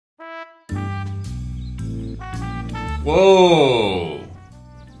Whoa!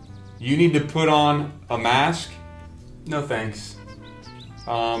 You need to put on a mask? No thanks.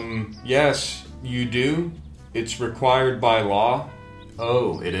 Yes, you do. It's required by law.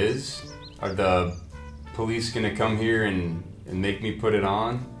 Oh, it is? Are the police gonna come here and make me put it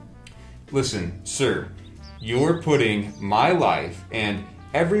on? Listen, sir, you're putting my life and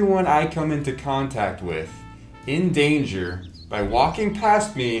everyone I come into contact with in danger by walking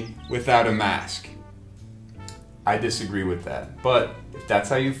past me without a mask. I disagree with that, but if that's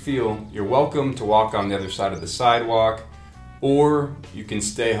how you feel, you're welcome to walk on the other side of the sidewalk, or you can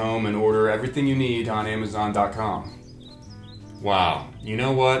stay home and order everything you need on Amazon.com. Wow, you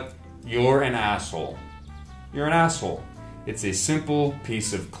know what? You're an asshole. You're an asshole. It's a simple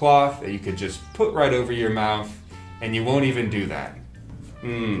piece of cloth that you could just put right over your mouth, and you won't even do that.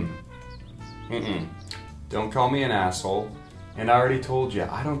 Don't call me an asshole. And I already told you,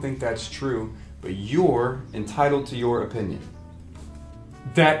 I don't think that's true, but you're entitled to your opinion.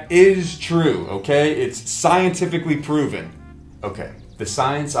 That is true, okay? It's scientifically proven. Okay, the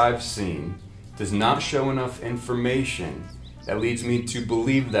science I've seen does not show enough information that leads me to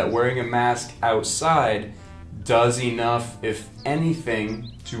believe that wearing a mask outside does enough, if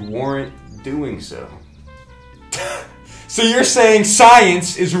anything, to warrant doing so. So you're saying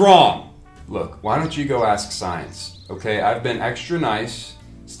science is wrong? Look, why don't you go ask science, okay? I've been extra nice,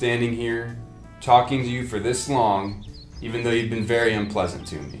 standing here, talking to you for this long, even though you've been very unpleasant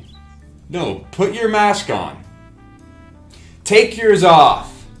to me. No, put your mask on. Take yours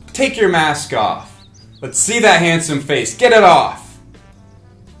off. Take your mask off. Let's see that handsome face. Get it off.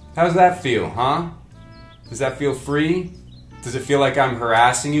 How does that feel, huh? Does that feel free? Does it feel like I'm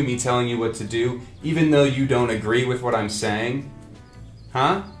harassing you, me telling you what to do, even though you don't agree with what I'm saying?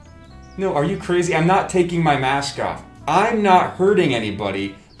 Huh? No, are you crazy? I'm not taking my mask off. I'm not hurting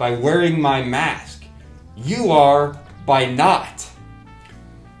anybody by wearing my mask. You are by not.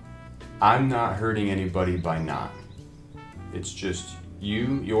 I'm not hurting anybody by not. It's just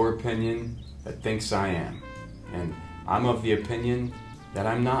you, your opinion, that thinks I am. And I'm of the opinion that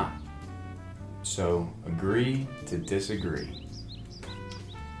I'm not. So agree to disagree.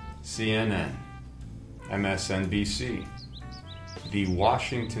 CNN, MSNBC, The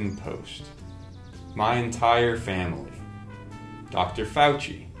Washington Post, my entire family, Dr.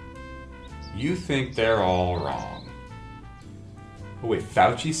 Fauci. You think they're all wrong. Oh wait,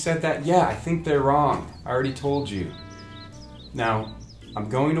 Fauci said that? Yeah, I think they're wrong. I already told you. Now, I'm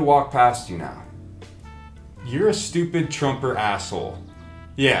going to walk past you now. You're a stupid Trumper asshole.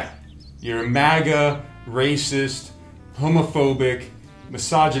 Yeah, you're a MAGA, racist, homophobic,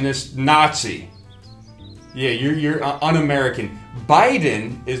 misogynist Nazi. Yeah, you're un-American.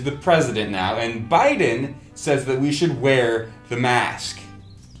 Biden is the president now, and Biden says that we should wear the mask.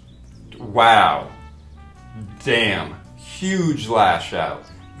 Wow. Damn. Huge lash out.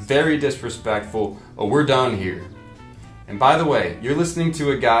 Very disrespectful. Oh, we're done here. And by the way, you're listening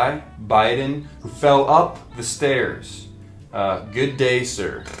to a guy, Biden, who fell up the stairs. Good day,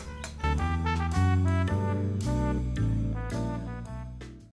 sir.